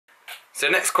So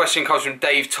next question comes from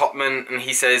Dave Topman, and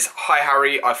he says, "Hi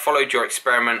Harry, I followed your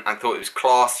experiment and thought it was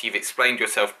class. You've explained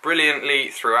yourself brilliantly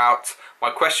throughout. My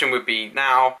question would be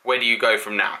now, where do you go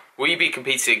from now? Will you be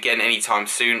competing again anytime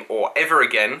soon or ever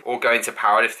again, or go into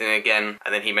powerlifting again?"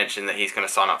 And then he mentioned that he's going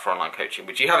to sign up for online coaching,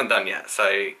 which you haven't done yet,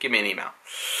 so give me an email.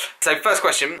 So first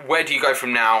question, where do you go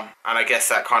from now? And I guess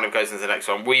that kind of goes into the next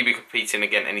one. Will you be competing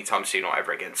again anytime soon or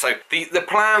ever again? So the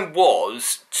plan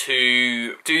was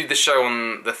to do the show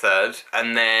on the 3rd,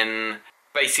 and then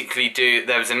basically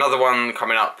there was another one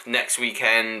coming up next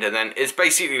weekend, and then it's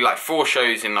basically like 4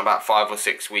 shows in about 5 or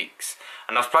 6 weeks.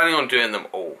 And I was planning on doing them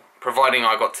all, providing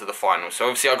I got to the final. So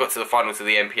obviously I got to the final to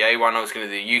the NPA one. I was going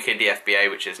to do UK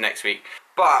DFBA, which is next week.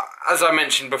 But as I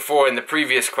mentioned before in the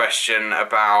previous question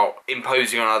about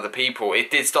imposing on other people, it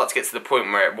did start to get to the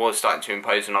point where it was starting to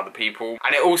impose on other people.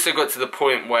 And it also got to the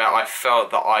point where I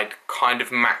felt that I'd kind of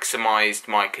maximised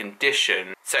my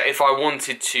condition. So if I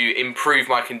wanted to improve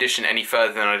my condition any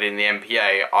further than I did in the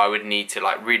NPA, I would need to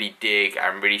like really dig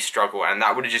and really struggle, and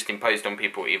that would have just imposed on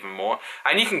people even more.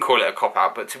 And you can call it a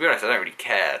cop-out, but to be honest, I don't really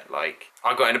care. Like,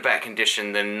 I got in a better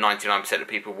condition than 99% of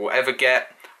people will ever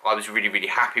get. I was really, really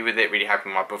happy with it, really happy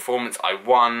with my performance. I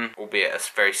won, albeit a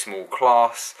very small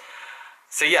class.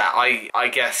 So yeah, I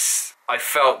guess I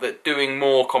felt that doing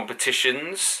more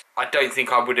competitions, I don't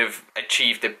think I would have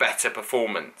achieved a better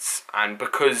performance. And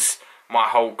because my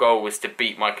whole goal was to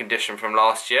beat my condition from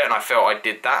last year, and I felt I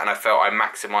did that, and I felt I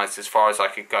maximised as far as I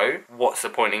could go, what's the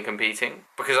point in competing?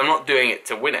 Because I'm not doing it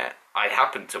to win it. I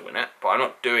happen to win it, but I'm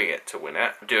not doing it to win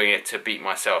it. I'm doing it to beat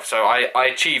myself. So I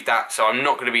achieved that, so I'm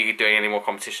not going to be doing any more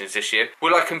competitions this year.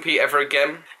 Will I compete ever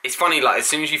again? It's funny, like, as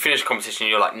soon as you finish a competition,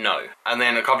 you're like, no. And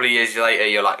then a couple of years later,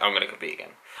 you're like, I'm going to compete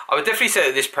again. I would definitely say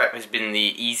that this prep has been the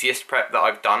easiest prep that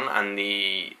I've done, and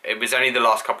it was only the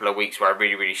last couple of weeks where I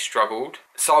really, really struggled.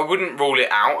 So I wouldn't rule it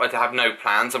out. I'd have no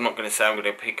plans. I'm not going to say I'm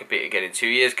going to compete again in 2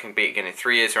 years, compete again in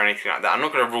 3 years or anything like that. I'm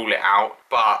not going to rule it out.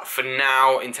 But for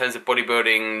now, in terms of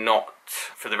bodybuilding, not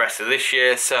for the rest of this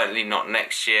year, certainly not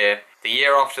next year. The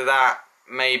year after that,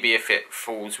 maybe if it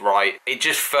falls right. It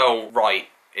just fell right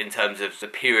in terms of the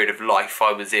period of life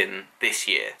I was in this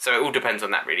year. So it all depends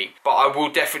on that really. But I will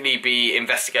definitely be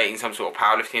investigating some sort of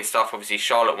powerlifting stuff. Obviously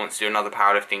Charlotte wants to do another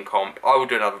powerlifting comp. I will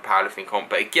do another powerlifting comp.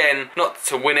 But again, not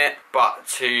to win it, but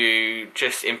to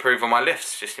just improve on my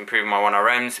lifts, just improve my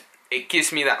 1RMs. It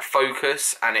gives me that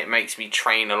focus and it makes me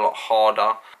train a lot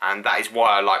harder, and that is why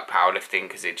I like powerlifting,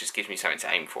 because it just gives me something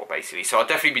to aim for basically. So I'll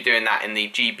definitely be doing that in the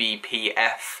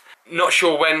GBPF. Not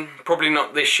sure when, probably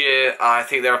not this year. I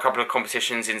think there are a couple of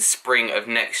competitions in spring of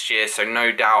next year, so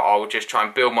no doubt I'll just try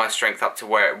and build my strength up to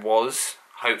where it was,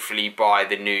 hopefully by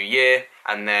the new year,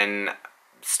 and then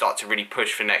start to really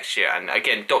push for next year, and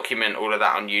again document all of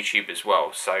that on YouTube as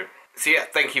well. So yeah,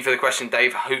 thank you for the question,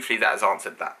 Dave. Hopefully that has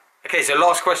answered that. Okay, so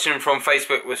last question from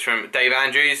Facebook was from Dave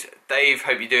Andrews. Dave,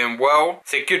 hope you're doing well.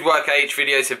 So good work AH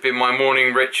videos have been my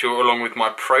morning ritual along with my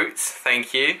protes,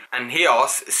 thank you. And he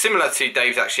asks, similar to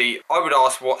Dave's actually, I would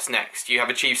ask what's next? You have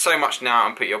achieved so much now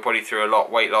and put your body through a lot,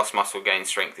 weight loss, muscle gain,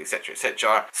 strength, etc,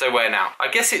 etc. So where now? I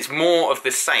guess it's more of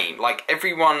the same. Like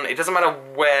everyone, it doesn't matter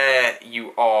where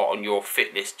you are on your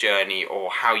fitness journey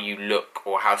or how you look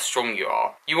or how strong you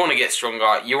are. You want to get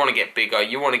stronger, you want to get bigger,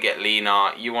 you want to get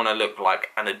leaner, you want to look like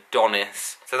an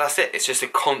Adonis. So that's it. It's just a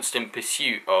constant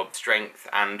pursuit of strength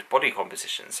and body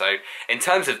composition. So in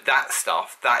terms of that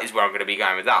stuff, that is where I'm going to be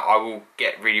going with that. I will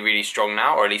get really, really strong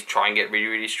now, or at least try and get really,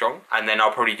 really strong. And then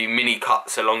I'll probably do mini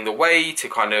cuts along the way to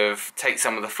kind of take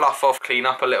some of the fluff off, clean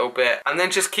up a little bit, and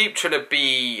then just keep trying to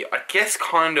be, I guess,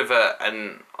 kind of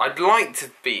I'd like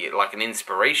to be like an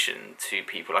inspiration to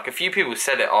people. Like a few people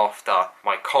said it after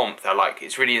my comp, they're like,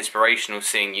 it's really inspirational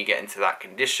seeing you get into that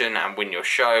condition and win your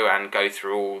show and go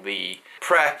through all the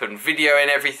prep and video and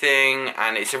everything,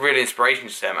 and it's a real inspiration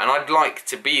to them, and I'd like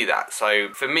to be that. So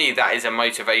for me, that is a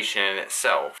motivation in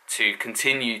itself to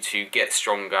continue to get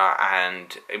stronger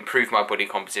and improve my body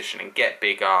composition and get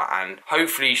bigger, and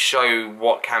hopefully show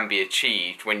what can be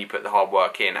achieved when you put the hard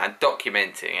work in, and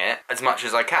documenting it as much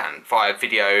as I can via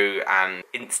video and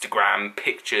Instagram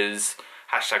pictures,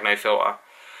 #NoFilter,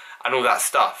 and all that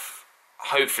stuff.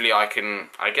 Hopefully I can,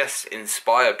 I guess,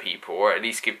 inspire people, or at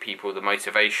least give people the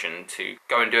motivation to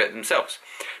go and do it themselves.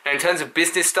 Now in terms of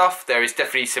business stuff, there is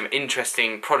definitely some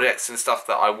interesting projects and stuff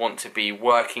that I want to be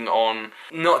working on.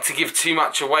 Not to give too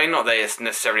much away, not that it's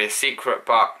necessarily a secret,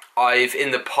 but I've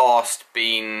in the past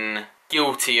been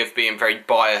guilty of being very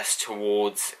biased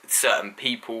towards certain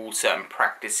people, certain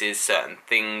practices, certain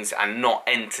things, and not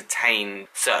entertain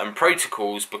certain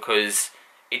protocols because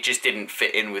it just didn't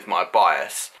fit in with my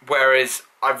bias. Whereas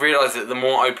I've realised that the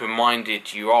more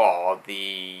open-minded you are,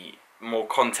 the more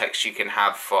context you can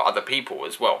have for other people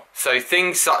as well. So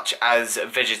things such as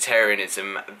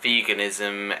vegetarianism,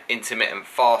 veganism, intermittent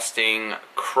fasting,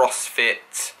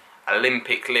 CrossFit,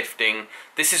 Olympic lifting,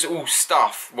 this is all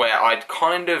stuff where I'd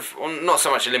kind of, well, not so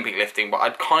much Olympic lifting, but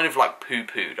I'd kind of like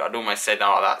poo-pooed. I'd almost said,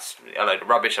 oh, that's a load of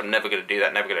rubbish, I'm never going to do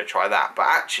that, never going to try that. But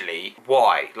actually,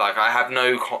 why? Like, I have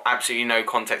absolutely no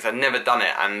context, I've never done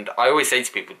it, and I always say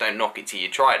to people, don't knock it till you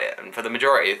tried it. And for the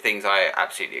majority of things, I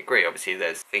absolutely agree. Obviously,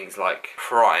 there's things like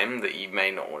Prime that you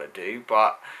may not want to do,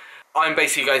 but I'm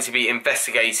basically going to be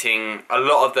investigating a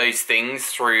lot of those things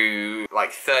through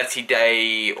like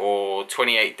 30-day or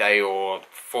 28-day or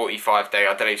 45-day,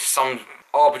 I don't know, some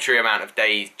arbitrary amount of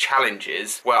day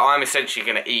challenges where I'm essentially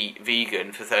going to eat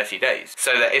vegan for 30 days.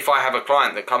 So that if I have a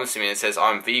client that comes to me and says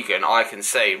I'm vegan, I can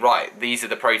say, right, these are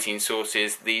the protein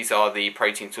sources, these are the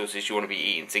protein sources you want to be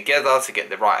eating together to get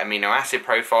the right amino acid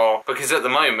profile, because at the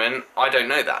moment I don't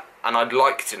know that. And I'd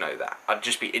like to know that. I'd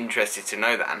just be interested to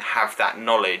know that and have that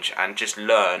knowledge and just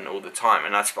learn all the time.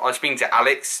 And I was speaking to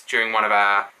Alex during one of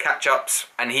our catch-ups,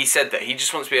 and he said that he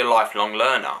just wants to be a lifelong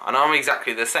learner. And I'm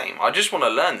exactly the same. I just want to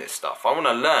learn this stuff. I want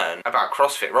to learn about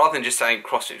CrossFit rather than just saying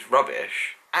CrossFit's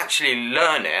rubbish. Actually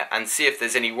learn it and see if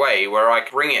there's any way where I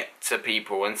can bring it to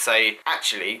people and say,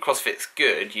 actually, CrossFit's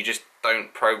good, you just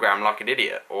don't program like an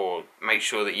idiot, or make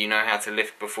sure that you know how to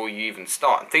lift before you even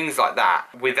start, things like that,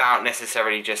 without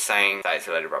necessarily just saying that it's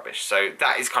a load of rubbish. So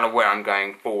that is kind of where I'm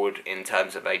going forward in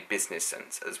terms of a business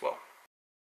sense as well.